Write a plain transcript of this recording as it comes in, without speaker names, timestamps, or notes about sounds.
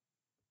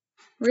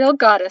Real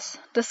Goddess,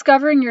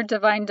 Discovering Your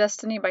Divine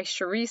Destiny by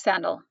Cherie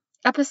Sandel.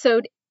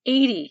 Episode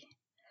 80,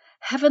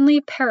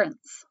 Heavenly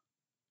Parents.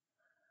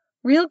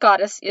 Real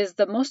Goddess is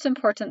the most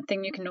important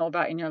thing you can know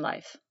about in your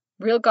life.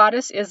 Real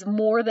Goddess is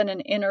more than an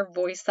inner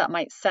voice that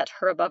might set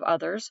her above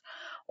others,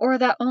 or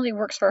that only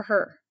works for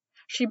her.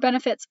 She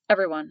benefits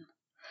everyone.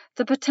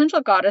 The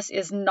potential goddess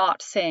is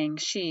not saying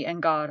she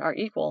and God are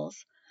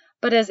equals,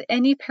 but as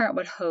any parent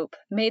would hope,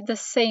 made the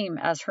same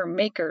as her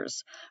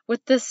makers,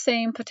 with this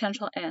same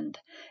potential end,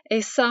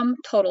 a sum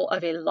total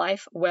of a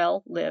life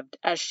well lived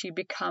as she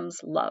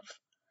becomes love.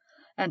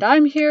 And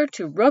I'm here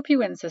to rope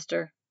you in,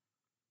 sister.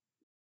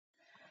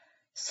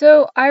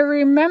 So I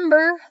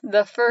remember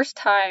the first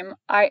time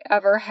I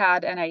ever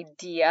had an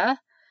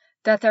idea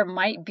that there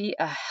might be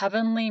a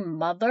heavenly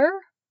mother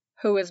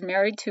who is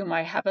married to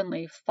my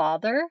heavenly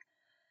father.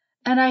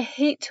 And I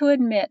hate to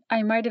admit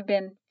I might have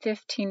been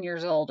 15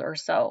 years old or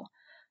so.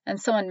 And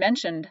someone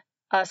mentioned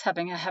us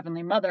having a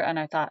heavenly mother, and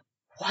I thought,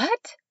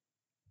 what?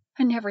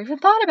 I never even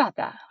thought about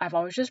that. I've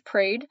always just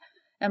prayed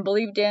and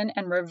believed in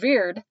and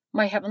revered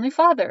my heavenly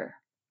father.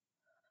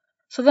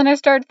 So then I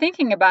started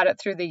thinking about it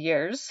through the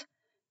years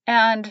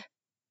and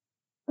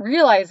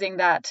realizing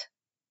that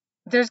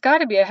there's got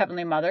to be a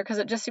heavenly mother, because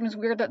it just seems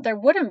weird that there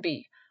wouldn't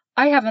be.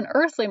 I have an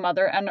earthly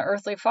mother and an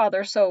earthly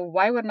father, so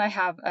why wouldn't I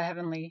have a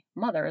heavenly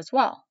mother as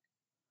well?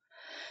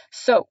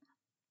 So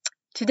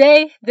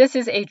today, this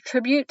is a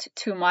tribute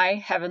to my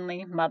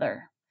heavenly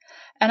mother,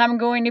 and I'm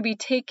going to be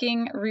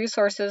taking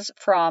resources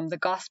from the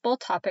Gospel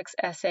Topics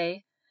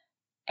essay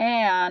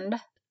and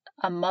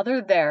A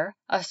Mother There,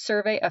 a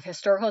survey of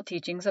historical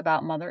teachings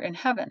about Mother in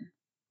Heaven.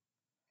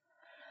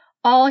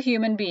 All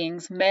human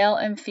beings, male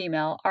and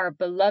female, are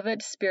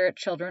beloved spirit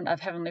children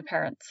of heavenly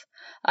parents,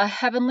 a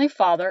heavenly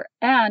father,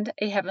 and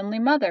a heavenly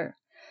mother.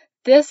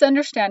 This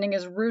understanding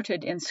is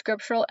rooted in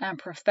scriptural and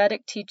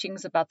prophetic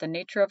teachings about the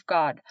nature of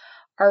God,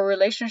 our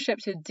relationship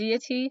to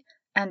deity,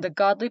 and the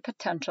godly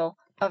potential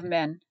of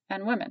men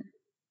and women.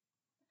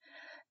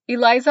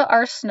 Eliza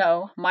R.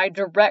 Snow, my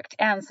direct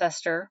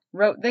ancestor,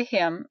 wrote the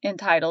hymn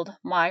entitled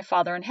My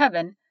Father in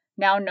Heaven,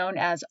 now known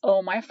as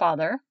O My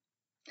Father.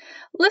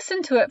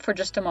 Listen to it for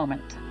just a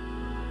moment.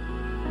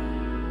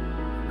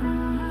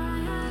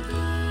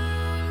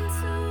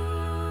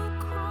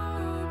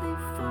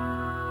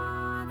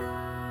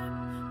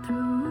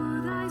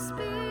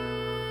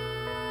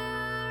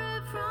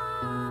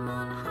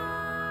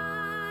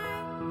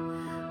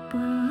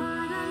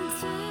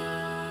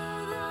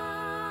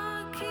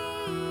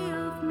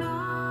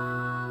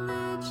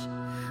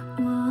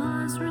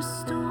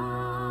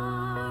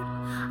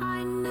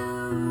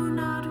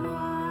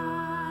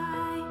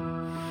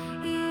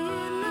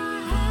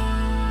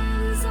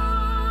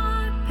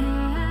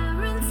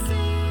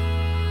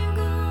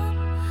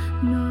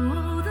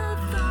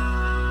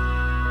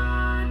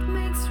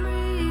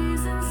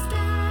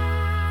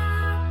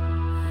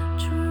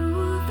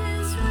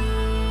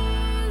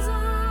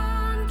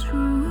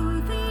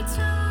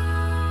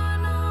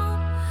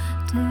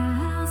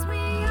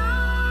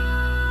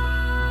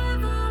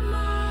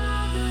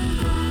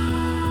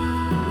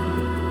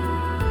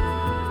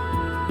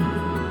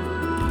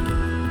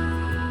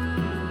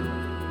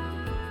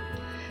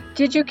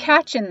 Did you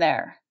catch in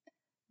there?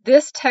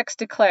 This text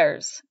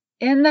declares,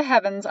 in the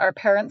heavens are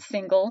parents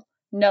single?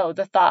 No,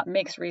 the thought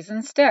makes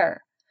reason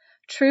stare.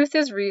 Truth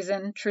is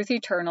reason, truth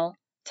eternal,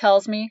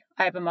 tells me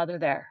I have a mother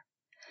there.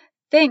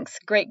 Thanks,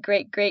 great.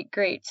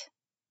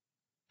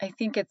 I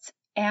think it's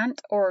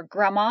Aunt or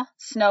Grandma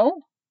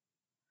Snow.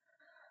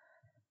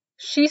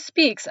 She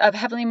speaks of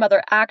Heavenly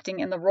Mother acting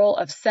in the role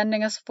of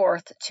sending us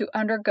forth to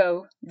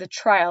undergo the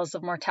trials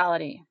of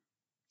mortality.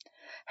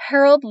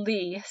 Harold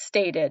Lee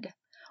stated,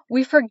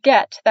 we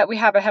forget that we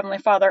have a Heavenly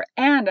Father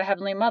and a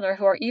Heavenly Mother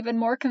who are even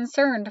more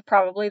concerned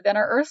probably than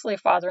our earthly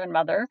father and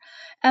mother,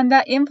 and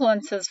that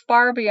influences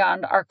far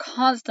beyond our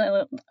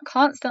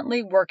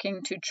constantly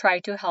working to try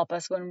to help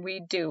us when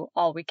we do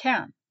all we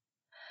can.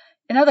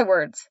 In other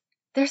words,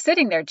 they're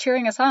sitting there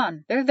cheering us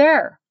on. They're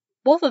there,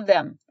 both of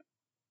them,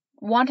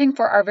 wanting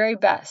for our very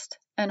best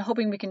and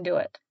hoping we can do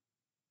it.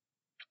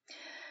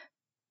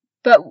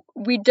 But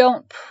we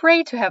don't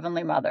pray to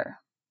Heavenly Mother.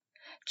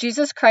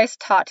 Jesus Christ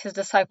taught his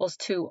disciples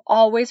to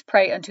always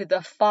pray unto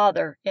the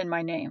Father in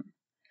my name.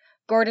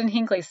 Gordon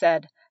Hinckley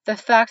said, the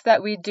fact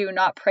that we do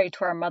not pray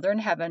to our Mother in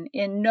Heaven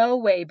in no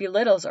way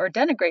belittles or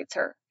denigrates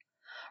her.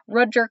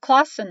 Rudger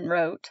Clausen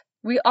wrote,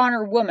 we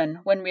honor woman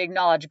when we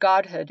acknowledge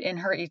godhood in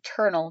her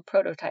eternal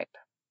prototype.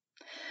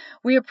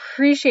 We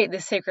appreciate the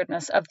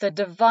sacredness of the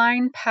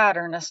divine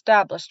pattern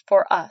established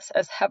for us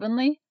as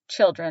heavenly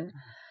children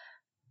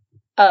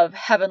of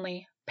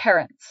heavenly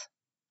parents.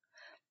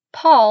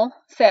 Paul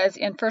says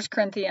in 1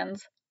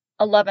 Corinthians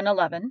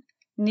 11:11,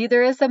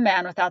 neither is the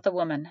man without the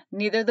woman,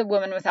 neither the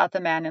woman without the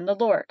man in the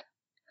Lord.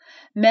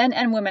 Men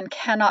and women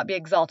cannot be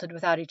exalted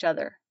without each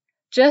other.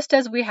 Just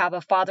as we have a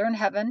Father in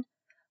heaven,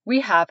 we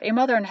have a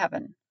Mother in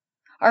heaven.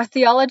 Our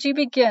theology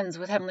begins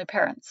with heavenly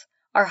parents.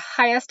 Our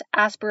highest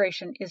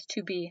aspiration is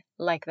to be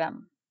like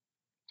them.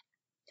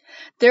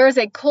 There is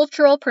a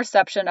cultural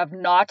perception of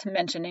not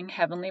mentioning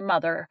Heavenly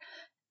Mother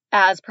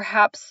as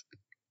perhaps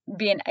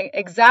being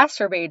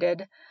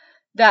exacerbated,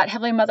 that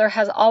Heavenly Mother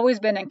has always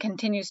been and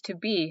continues to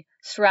be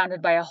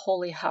surrounded by a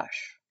holy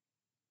hush.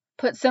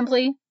 Put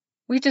simply,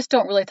 we just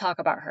don't really talk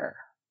about her.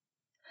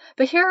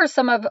 But here are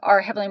some of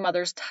our Heavenly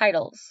Mother's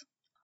titles.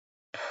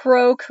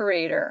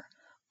 Procreator,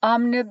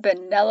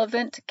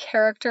 omnibenevolent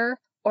character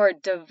or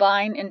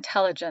divine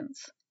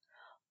intelligence,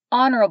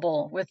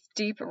 honorable with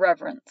deep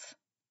reverence,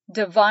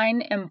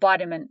 divine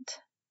embodiment,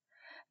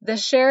 the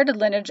shared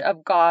lineage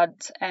of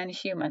gods and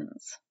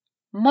humans,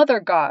 Mother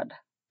God,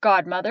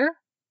 God Mother,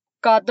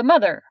 God the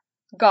Mother,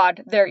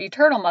 God their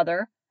eternal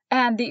Mother,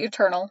 and the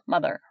Eternal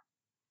Mother.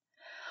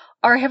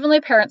 Our Heavenly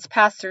Parents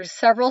pass through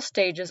several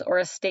stages or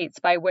estates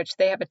by which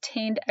they have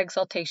attained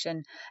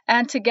exaltation,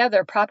 and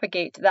together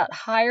propagate that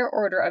higher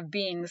order of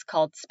beings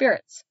called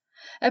spirits.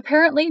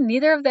 Apparently,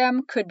 neither of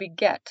them could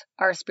beget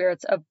our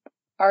spirit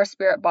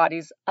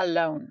bodies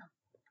alone.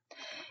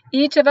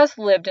 Each of us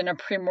lived in a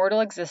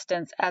premortal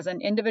existence as an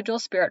individual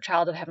spirit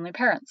child of Heavenly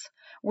Parents,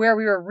 where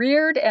we were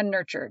reared and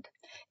nurtured.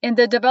 In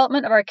the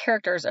development of our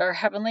characters, our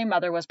Heavenly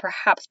Mother was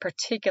perhaps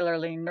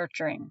particularly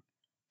nurturing.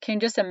 Can you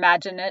just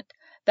imagine it?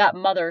 That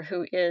mother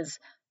who is,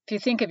 if you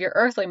think of your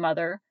earthly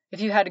mother, if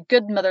you had a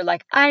good mother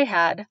like I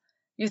had,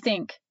 you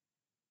think,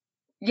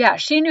 yeah,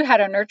 she knew how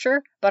to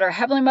nurture, but our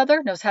Heavenly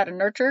Mother knows how to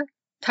nurture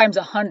times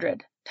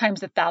 100,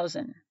 times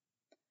 1,000.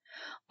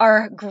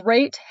 Our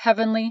great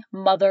Heavenly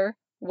Mother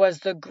was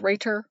the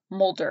greater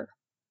molder.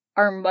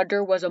 Our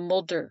mother was a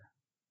molder.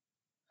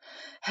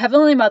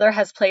 Heavenly Mother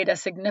has played a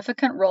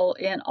significant role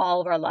in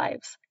all of our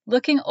lives,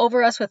 looking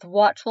over us with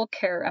watchful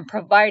care and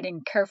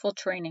providing careful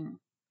training.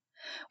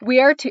 We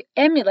are to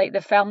emulate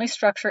the family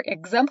structure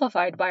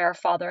exemplified by our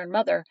father and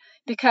mother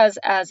because,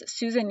 as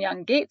Susan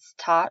Young Gates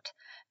taught,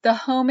 the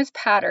home is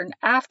patterned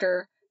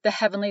after the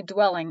heavenly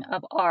dwelling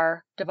of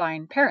our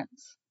divine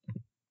parents.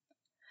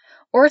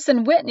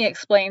 Orson Whitney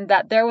explained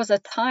that there was a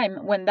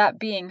time when that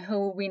being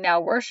who we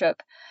now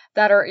worship,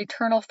 that our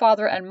eternal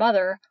father and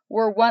mother,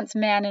 were once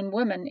man and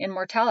woman in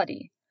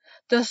mortality.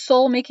 The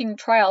soul-making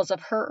trials of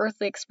her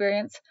earthly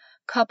experience,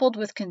 coupled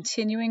with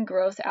continuing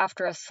growth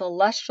after a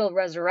celestial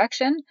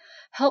resurrection,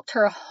 helped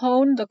her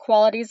hone the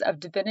qualities of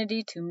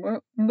divinity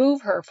to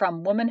move her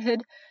from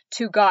womanhood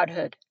to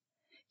godhood.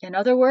 In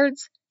other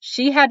words,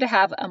 she had to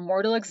have a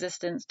mortal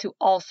existence to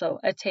also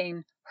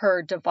attain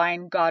her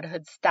divine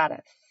godhood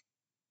status.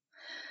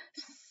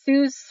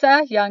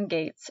 Susa Young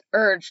Gates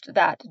urged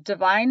that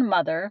Divine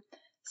Mother,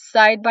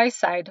 side by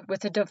side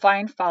with the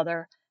Divine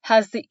Father,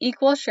 has the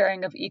equal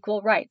sharing of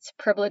equal rights,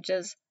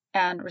 privileges,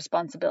 and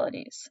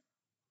responsibilities.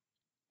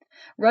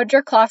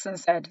 Roger Clausen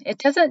said, "It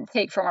doesn't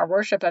take from our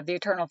worship of the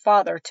Eternal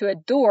Father to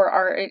adore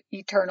our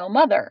Eternal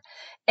Mother,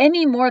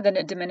 any more than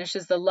it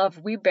diminishes the love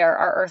we bear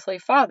our earthly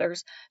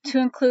fathers to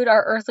include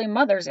our earthly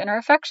mothers in our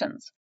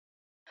affections.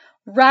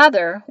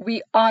 Rather,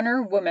 we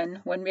honor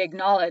woman when we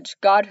acknowledge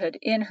godhood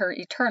in her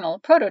eternal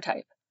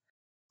prototype.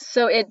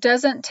 So it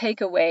doesn't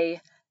take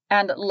away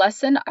and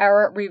lessen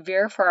our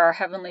revere for our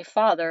Heavenly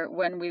Father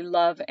when we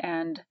love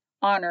and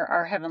honor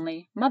our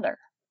Heavenly Mother.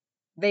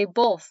 They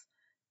both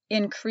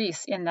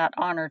increase in that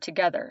honor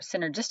together,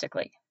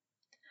 synergistically."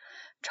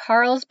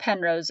 Charles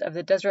Penrose of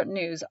the Deseret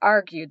News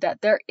argued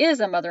that there is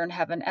a mother in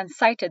heaven and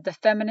cited the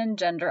feminine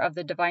gender of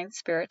the divine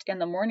spirit in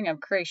the morning of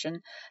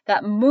creation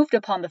that moved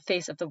upon the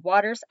face of the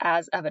waters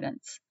as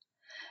evidence.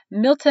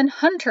 Milton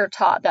Hunter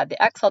taught that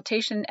the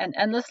exaltation and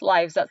endless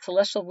lives that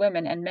celestial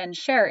women and men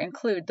share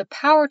include the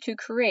power to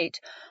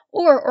create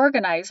or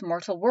organize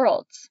mortal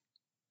worlds.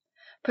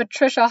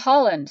 Patricia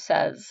Holland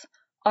says,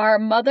 "Our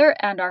mother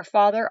and our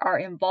father are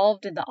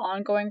involved in the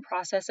ongoing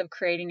process of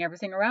creating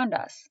everything around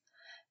us,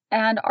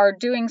 and are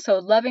doing so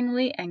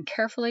lovingly and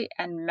carefully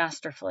and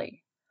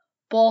masterfully.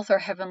 Both our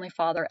Heavenly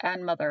Father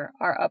and Mother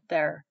are up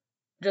there,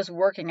 just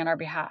working on our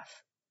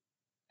behalf,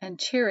 and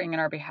cheering in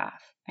our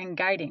behalf, and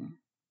guiding."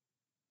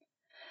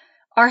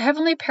 Our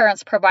Heavenly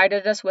Parents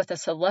provided us with a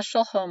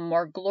celestial home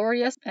more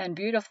glorious and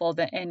beautiful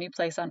than any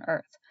place on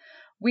earth.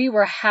 We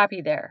were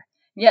happy there,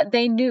 yet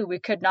they knew we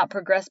could not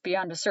progress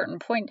beyond a certain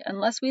point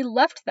unless we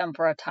left them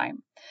for a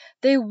time.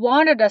 They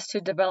wanted us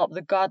to develop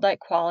the godlike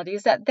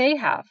qualities that they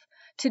have.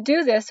 To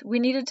do this, we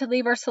needed to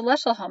leave our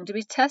celestial home to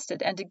be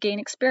tested and to gain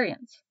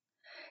experience.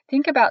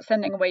 Think about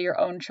sending away your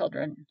own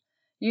children.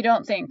 You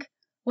don't think,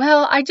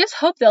 well, I just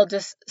hope they'll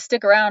just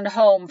stick around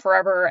home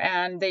forever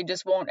and they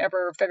just won't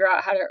ever figure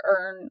out how to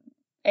earn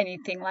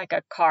anything like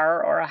a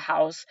car or a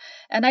house,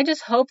 and I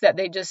just hope that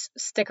they just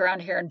stick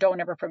around here and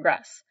don't ever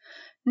progress.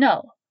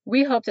 No,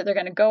 we hope that they're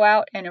going to go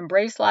out and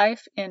embrace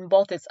life in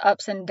both its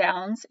ups and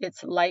downs,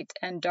 its light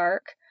and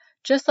dark,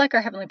 just like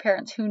our Heavenly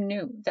Parents who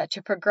knew that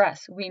to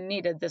progress we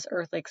needed this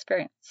earthly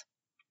experience.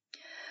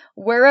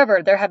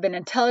 Wherever there have been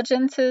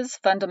intelligences,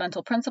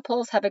 fundamental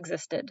principles have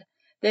existed.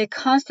 They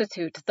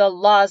constitute the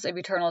laws of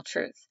eternal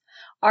truth.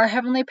 Our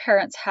Heavenly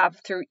Parents have,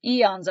 through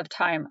eons of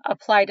time,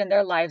 applied in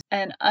their lives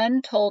an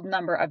untold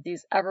number of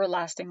these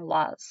everlasting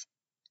laws.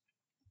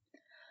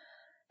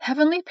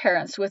 Heavenly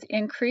parents with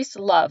increased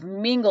love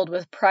mingled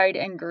with pride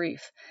and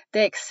grief.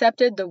 They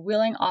accepted the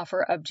willing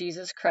offer of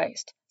Jesus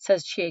Christ,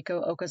 says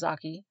Chieko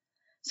Okazaki.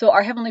 So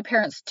our heavenly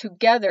parents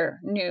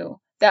together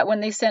knew that when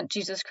they sent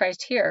Jesus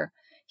Christ here,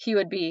 he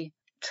would be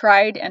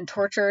tried and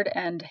tortured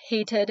and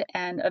hated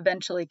and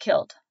eventually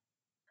killed.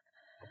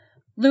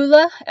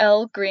 Lula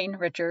L. Green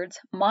Richards,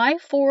 my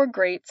four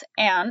greats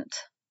aunt,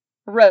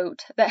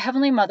 wrote that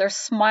Heavenly Mother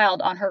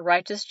smiled on her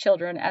righteous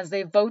children as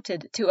they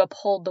voted to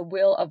uphold the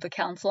will of the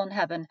Council in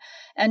Heaven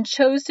and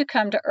chose to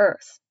come to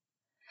earth.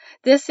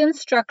 This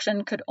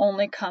instruction could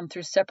only come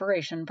through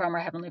separation from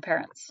our heavenly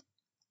parents.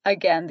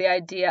 Again, the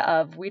idea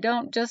of we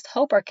don't just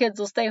hope our kids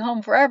will stay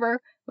home forever,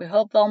 we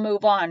hope they'll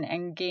move on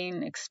and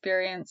gain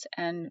experience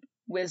and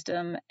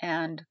wisdom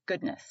and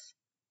goodness.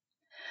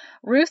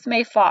 Ruth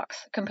May Fox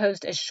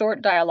composed a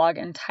short dialogue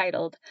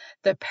entitled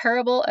The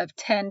Parable of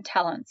 10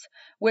 Talents,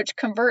 which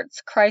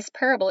converts Christ's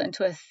parable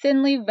into a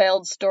thinly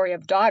veiled story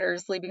of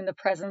daughters leaving the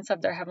presence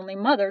of their heavenly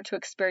mother to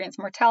experience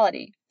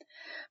mortality.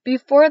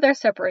 Before their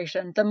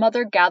separation, the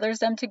mother gathers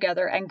them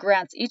together and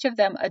grants each of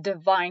them a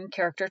divine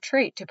character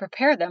trait to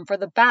prepare them for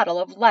the battle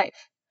of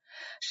life.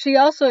 She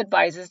also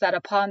advises that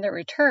upon their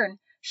return,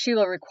 she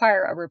will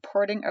require a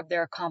reporting of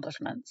their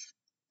accomplishments.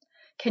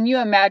 Can you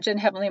imagine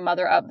Heavenly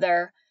Mother up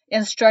there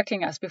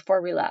instructing us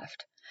before we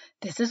left?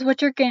 This is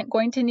what you're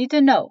going to need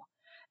to know.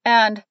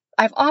 And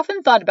I've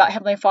often thought about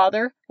Heavenly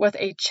Father with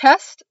a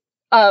chest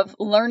of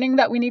learning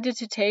that we needed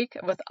to take,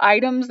 with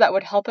items that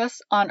would help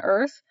us on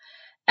earth,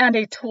 and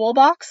a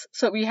toolbox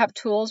so we have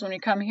tools when we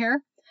come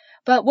here.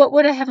 But what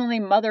would a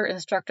Heavenly Mother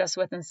instruct us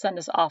with and send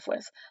us off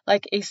with?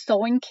 Like a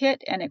sewing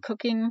kit and a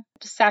cooking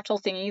satchel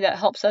thingy that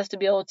helps us to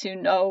be able to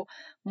know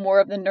more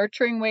of the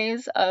nurturing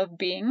ways of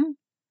being.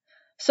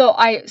 So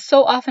I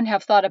so often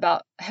have thought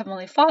about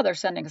Heavenly Father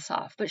sending us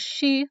off, but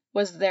she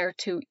was there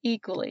too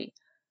equally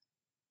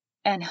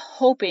and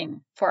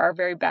hoping for our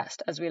very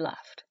best as we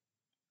left.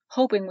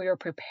 Hoping we were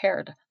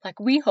prepared, like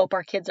we hope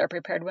our kids are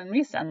prepared when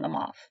we send them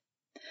off.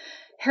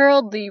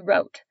 Harold Lee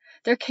wrote,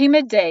 There came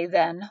a day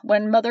then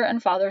when mother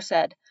and father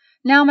said,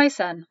 Now, my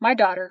son, my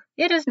daughter,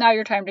 it is now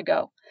your time to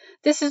go.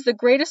 This is the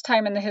greatest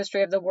time in the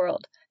history of the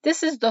world.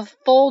 This is the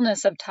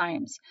fullness of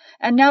times.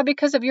 And now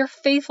because of your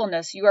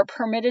faithfulness, you are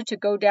permitted to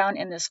go down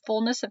in this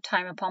fullness of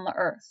time upon the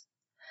earth.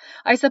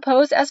 I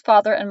suppose as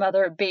father and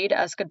mother bade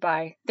us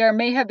goodbye, there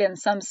may have been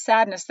some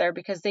sadness there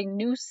because they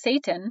knew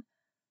Satan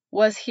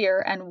was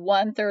here and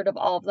 1/3 of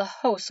all of the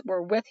hosts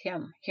were with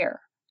him here.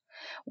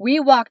 We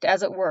walked,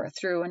 as it were,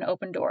 through an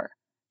open door.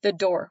 The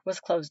door was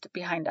closed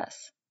behind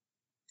us.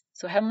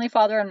 So Heavenly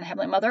Father and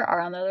Heavenly Mother are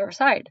on the other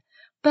side.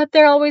 But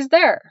they're always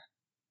there.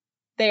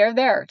 They are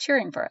there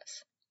cheering for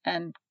us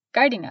and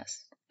guiding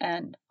us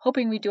and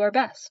hoping we do our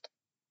best.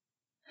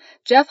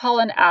 Jeff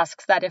Holland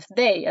asks that if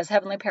they, as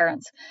heavenly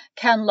parents,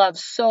 can love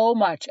so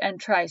much and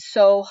try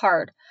so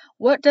hard,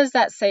 what does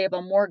that say of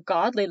a more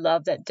godly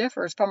love that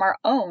differs from our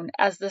own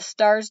as the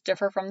stars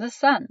differ from the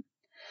sun?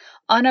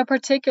 On a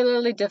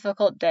particularly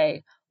difficult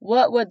day,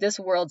 what would this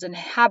world's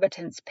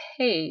inhabitants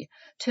pay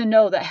to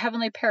know that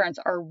heavenly parents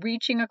are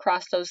reaching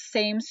across those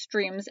same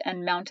streams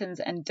and mountains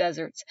and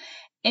deserts,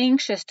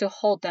 anxious to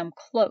hold them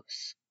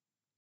close?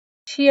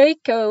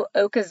 Chieko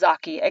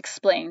Okazaki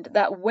explained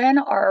that when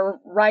our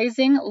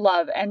rising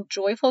love and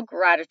joyful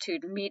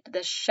gratitude meet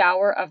the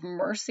shower of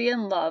mercy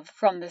and love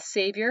from the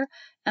Savior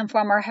and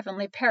from our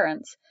heavenly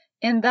parents,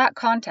 in that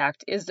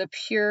contact is the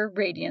pure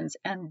radiance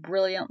and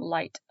brilliant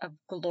light of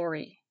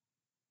glory.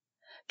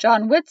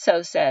 John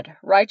Widtsoe said,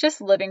 righteous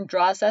living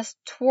draws us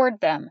toward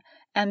them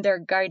and their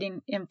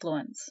guiding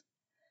influence.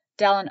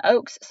 Dallin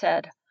Oaks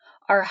said,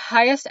 our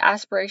highest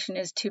aspiration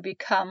is to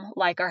become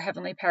like our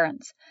heavenly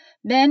parents.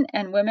 Men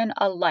and women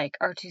alike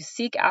are to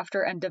seek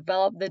after and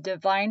develop the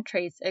divine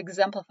traits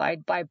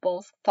exemplified by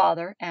both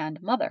father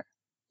and mother.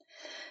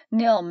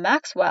 Neil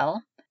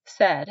Maxwell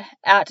said,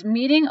 at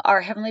meeting our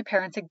heavenly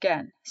parents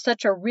again,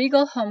 such a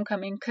regal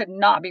homecoming could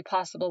not be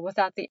possible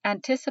without the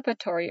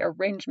anticipatory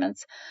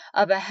arrangements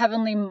of a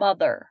heavenly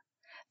mother.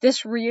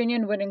 This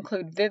reunion would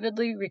include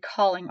vividly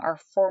recalling our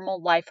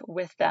formal life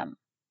with them.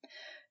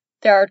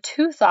 There are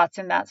two thoughts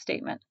in that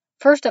statement.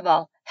 First of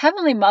all,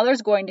 Heavenly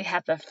Mother's going to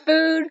have the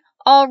food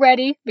all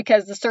ready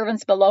because the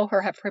servants below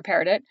her have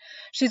prepared it.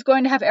 She's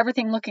going to have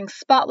everything looking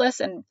spotless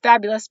and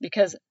fabulous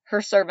because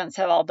her servants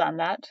have all done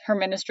that, her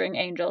ministering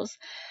angels.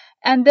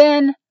 And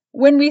then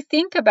when we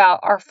think about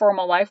our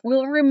formal life,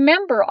 we'll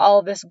remember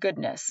all this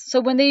goodness.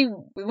 So when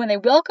they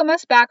welcome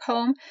us back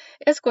home,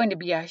 it's going to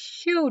be a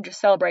huge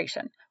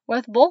celebration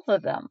with both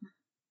of them.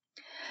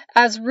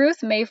 As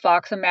Ruth May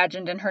Fox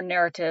imagined in her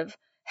narrative,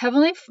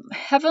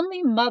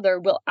 Heavenly Mother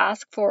will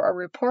ask for a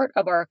report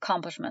of our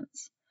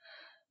accomplishments.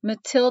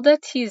 Matilda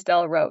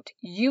Teasdale wrote,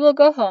 you will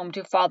go home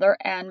to father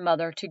and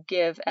mother to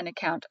give an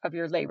account of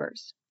your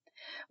labors.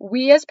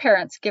 We as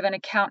parents give an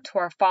account to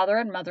our father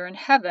and mother in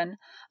heaven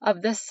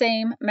of the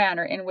same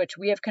manner in which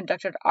we have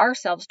conducted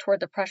ourselves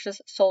toward the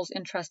precious souls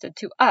entrusted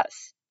to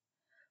us.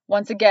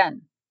 Once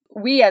again,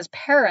 we as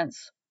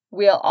parents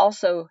will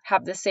also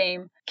have the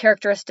same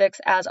characteristics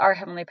as our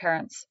heavenly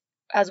parents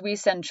as we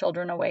send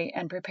children away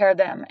and prepare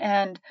them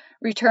and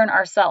return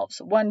ourselves,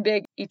 one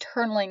big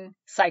eternaling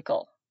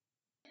cycle.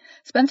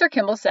 Spencer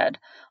Kimball said,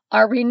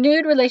 "Our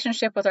renewed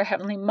relationship with our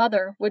Heavenly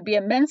Mother would be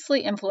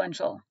immensely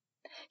influential."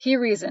 He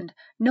reasoned,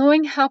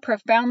 "Knowing how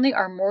profoundly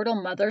our mortal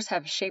mothers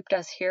have shaped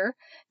us here,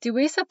 do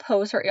we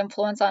suppose her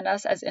influence on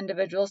us as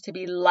individuals to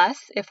be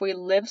less if we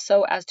live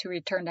so as to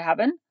return to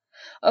heaven?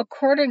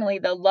 Accordingly,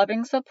 the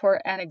loving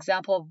support and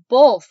example of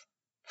both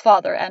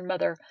Father and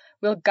Mother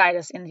will guide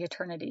us in the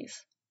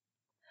eternities."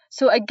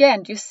 So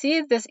again, do you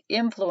see this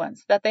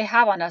influence that they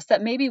have on us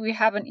that maybe we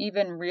haven't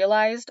even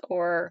realized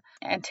or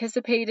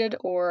anticipated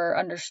or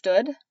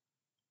understood?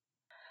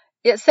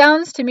 It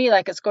sounds to me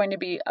like it's going to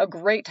be a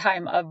great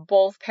time of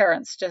both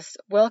parents just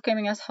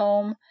welcoming us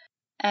home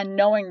and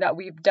knowing that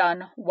we've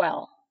done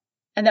well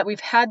and that we've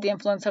had the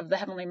influence of the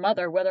Heavenly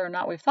Mother, whether or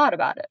not we've thought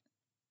about it.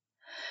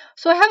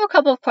 So I have a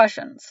couple of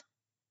questions.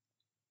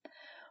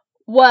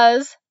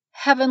 Was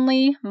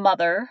Heavenly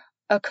Mother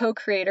a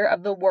co-creator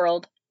of the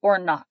world or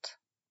not?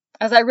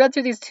 As I read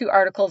through these two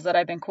articles that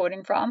I've been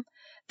quoting from,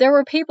 there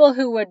were people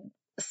who would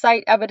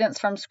cite evidence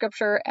from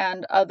scripture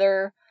and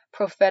other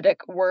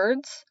prophetic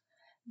words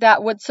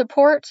that would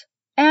support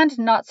and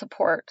not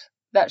support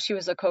that she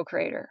was a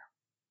co-creator.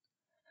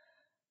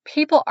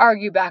 People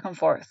argue back and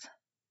forth,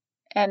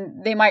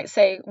 and they might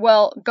say,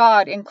 well,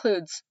 God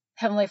includes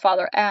Heavenly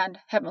Father and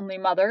Heavenly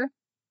Mother,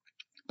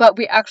 but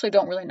we actually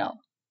don't really know.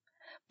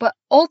 But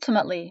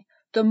ultimately,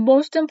 the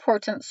most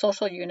important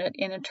social unit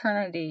in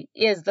eternity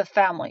is the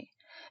family.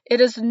 It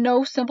is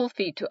no simple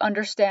feat to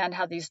understand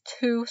how these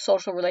two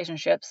social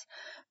relationships,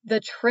 the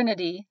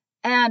Trinity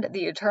and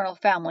the eternal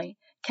family,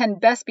 can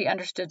best be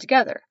understood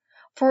together.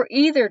 For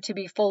either to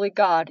be fully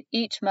God,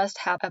 each must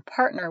have a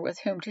partner with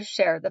whom to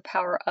share the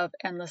power of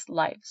endless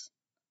lives.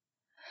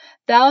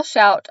 Thou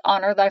shalt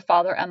honor thy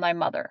father and thy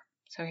mother.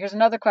 So here's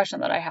another question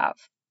that I have.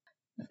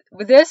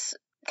 With this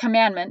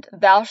commandment,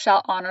 thou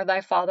shalt honor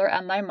thy father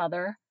and thy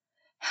mother,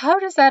 how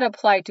does that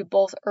apply to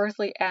both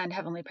earthly and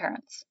heavenly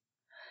parents?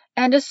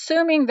 And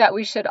assuming that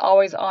we should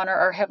always honor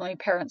our heavenly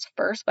parents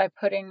first by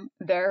putting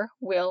their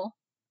will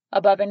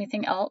above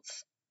anything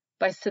else,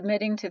 by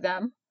submitting to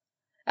them,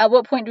 at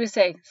what point do we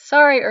say,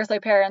 sorry, earthly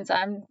parents,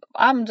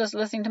 I'm just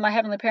listening to my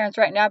heavenly parents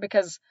right now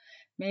because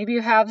maybe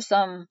you have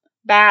some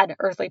bad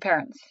earthly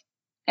parents.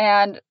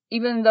 And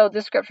even though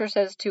the scripture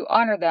says to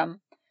honor them,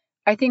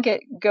 I think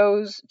it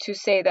goes to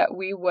say that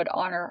we would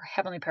honor our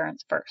heavenly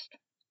parents first.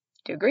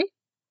 Do you agree?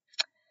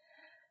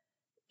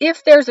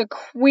 If there's a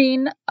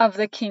queen of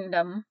the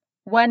kingdom,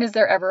 when is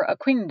there ever a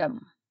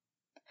queendom?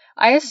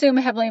 I assume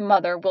Heavenly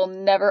Mother will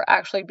never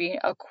actually be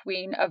a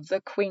queen of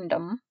the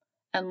queendom,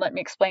 and let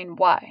me explain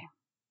why.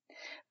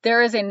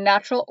 There is a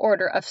natural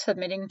order of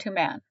submitting to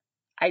man.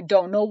 I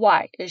don't know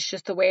why, it's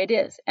just the way it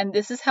is, and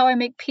this is how I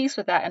make peace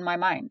with that in my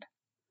mind.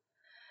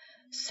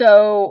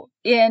 So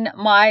in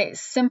my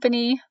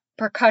symphony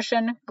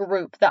percussion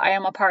group that I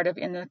am a part of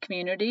in the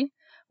community,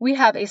 we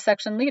have a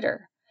section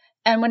leader.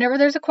 And whenever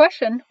there's a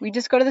question, we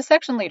just go to the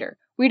section leader.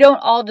 We don't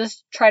all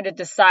just try to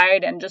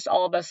decide and just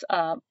all of us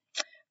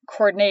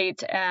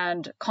coordinate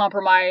and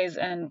compromise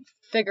and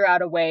figure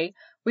out a way.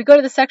 We go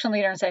to the section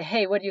leader and say,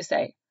 hey, what do you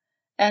say?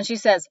 And she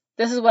says,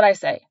 this is what I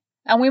say.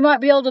 And we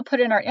might be able to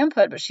put in our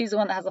input, but she's the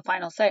one that has the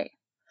final say.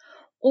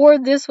 Or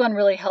this one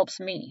really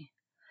helps me.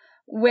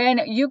 When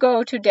you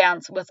go to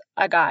dance with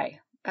a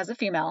guy as a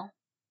female,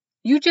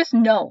 you just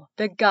know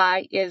the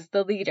guy is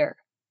the leader.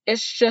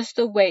 It's just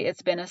the way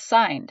it's been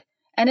assigned.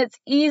 And it's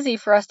easy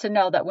for us to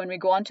know that when we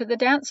go onto the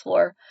dance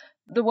floor,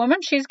 the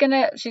woman, she's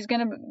gonna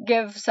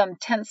give some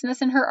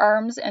tenseness in her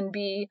arms and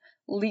be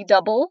lead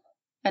double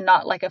and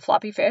not like a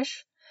floppy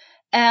fish.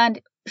 And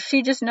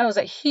she just knows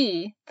that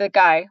he, the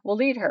guy, will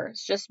lead her.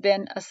 It's just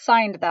been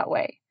assigned that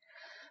way.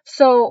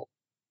 So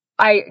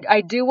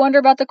I do wonder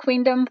about the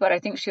queendom, but I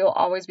think she'll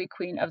always be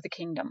queen of the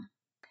kingdom.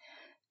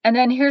 And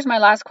then here's my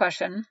last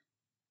question.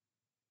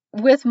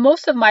 With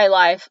most of my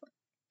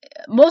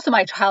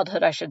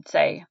childhood, I should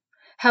say,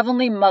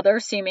 Heavenly Mother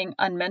seeming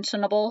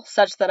unmentionable,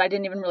 such that I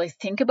didn't even really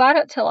think about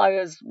it till I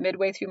was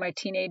midway through my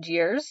teenage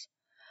years.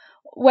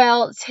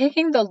 Well,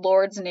 taking the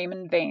Lord's name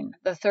in vain,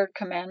 the third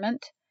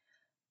commandment,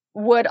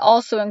 would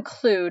also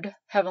include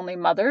Heavenly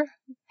Mother,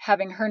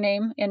 having her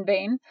name in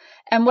vain.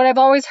 And what I've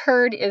always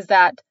heard is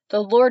that the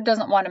Lord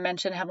doesn't want to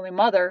mention Heavenly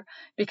Mother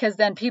because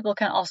then people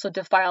can also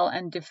defile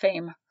and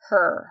defame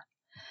her.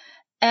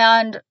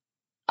 And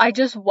I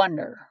just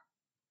wonder,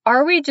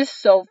 are we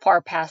just so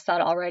far past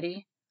that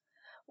already?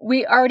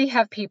 We already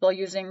have people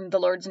using the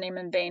Lord's name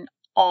in vain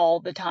all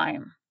the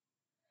time.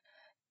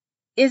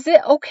 Is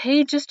it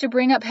okay just to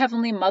bring up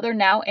Heavenly Mother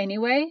now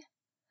anyway?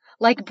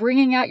 Like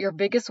bringing out your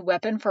biggest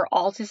weapon for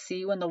all to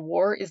see when the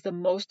war is the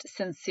most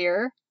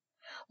sincere?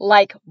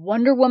 Like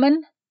Wonder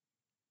Woman,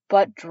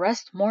 but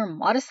dressed more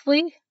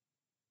modestly?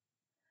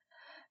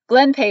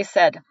 Glenn Pace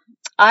said,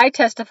 I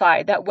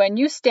testify that when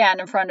you stand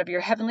in front of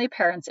your heavenly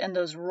parents in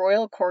those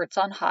royal courts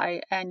on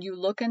high, and you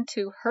look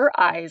into her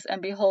eyes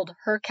and behold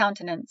her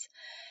countenance,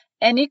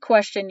 Any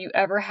question you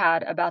ever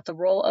had about the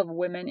role of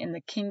women in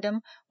the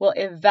kingdom will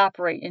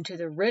evaporate into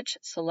the rich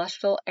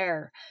celestial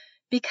air,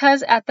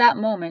 because at that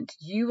moment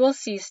you will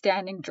see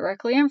standing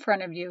directly in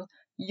front of you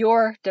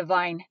your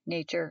divine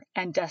nature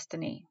and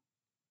destiny.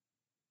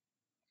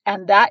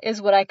 And that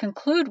is what I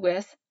conclude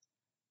with,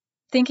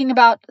 thinking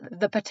about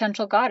the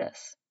potential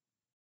goddess.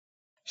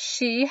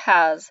 She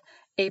has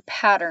a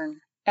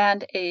pattern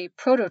and a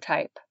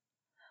prototype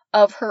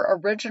of her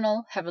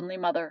original Heavenly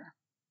Mother,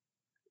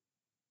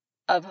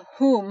 of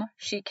whom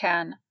she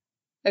can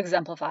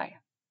exemplify.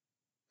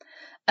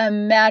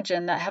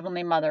 Imagine that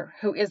Heavenly Mother,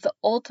 who is the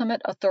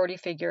ultimate authority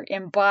figure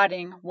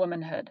embodying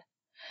womanhood.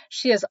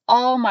 She is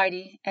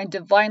almighty and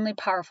divinely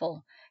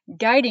powerful,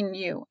 guiding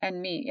you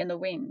and me in the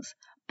wings,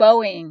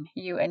 buoying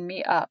you and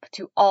me up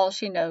to all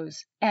she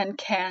knows and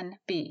can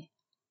be.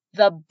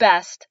 The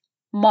best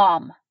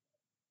mom.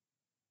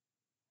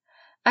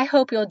 I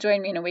hope you'll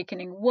join me in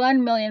awakening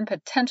 1 million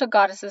potential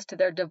goddesses to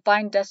their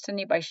divine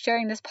destiny by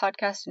sharing this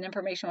podcast and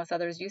information with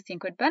others you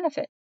think would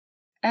benefit.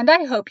 And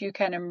I hope you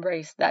can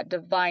embrace that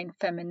divine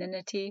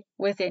femininity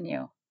within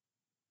you.